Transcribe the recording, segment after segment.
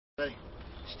Ready?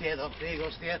 Stand up. There you go.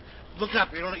 Stand. Look up.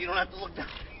 You don't have to look down.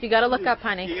 You gotta look up,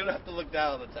 honey. You don't have to look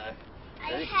down all the time.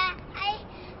 Ready?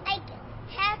 I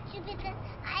have to because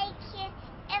I can't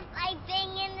if I bang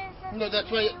into something. No, that's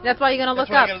why. That's why you're gonna look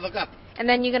That's why up. you gotta look up. And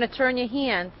then you're gonna turn your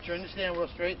hands. Turn the stand real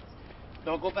straight.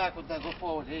 Don't go backwards. Now go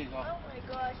forward. There you go. Oh my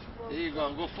gosh. There you go.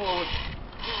 Go forward.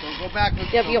 Don't go backwards.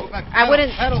 Yep, Don't you- go back. I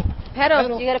wouldn't- Pedal.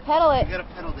 Pedal. You gotta pedal it. You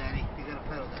gotta pedal, Daddy. You gotta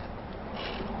pedal, Daddy.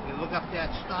 You look up, Dad.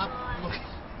 Stop. Look.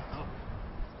 Oh.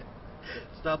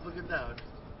 Stop looking down.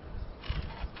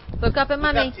 Look up at Look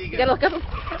mommy. up, Tegan. You gotta look up.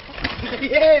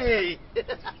 Yay!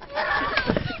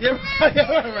 You're right.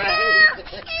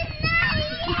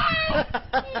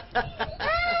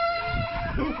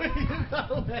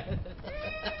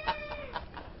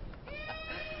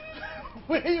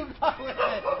 Where you going? Where you going?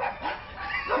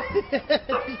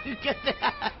 Did you get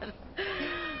that?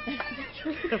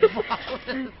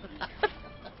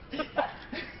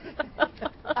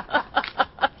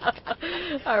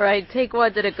 All right, take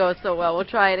one. Did it go so well? We'll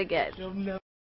try it again.